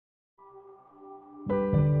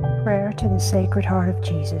Prayer to the Sacred Heart of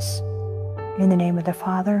Jesus. In the name of the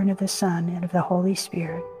Father, and of the Son, and of the Holy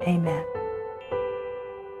Spirit. Amen.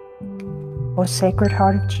 O Sacred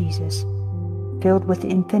Heart of Jesus, filled with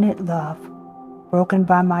infinite love, broken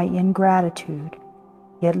by my ingratitude,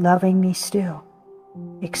 yet loving me still,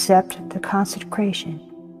 accept the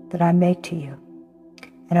consecration that I make to you.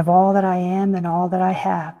 And of all that I am and all that I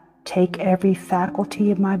have, take every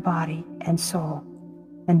faculty of my body and soul,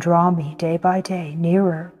 and draw me day by day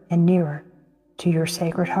nearer and nearer to your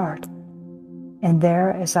Sacred Heart. And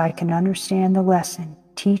there, as I can understand the lesson,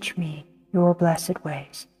 teach me your blessed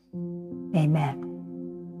ways. Amen.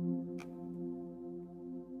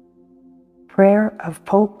 Prayer of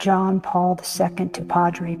Pope John Paul II to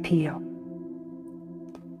Padre Pio.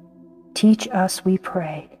 Teach us, we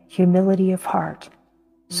pray, humility of heart,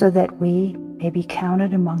 so that we may be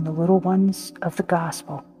counted among the little ones of the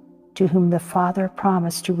gospel, to whom the Father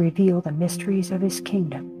promised to reveal the mysteries of his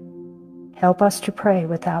kingdom. Help us to pray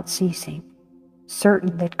without ceasing,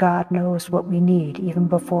 certain that God knows what we need even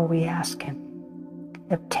before we ask him.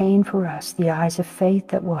 Obtain for us the eyes of faith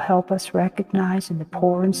that will help us recognize in the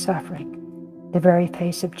poor and suffering the very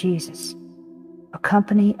face of Jesus.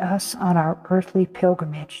 Accompany us on our earthly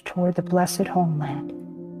pilgrimage toward the blessed homeland,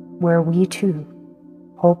 where we too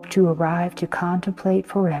hope to arrive to contemplate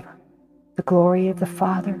forever the glory of the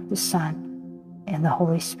Father, the Son, and the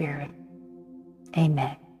Holy Spirit.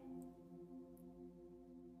 Amen.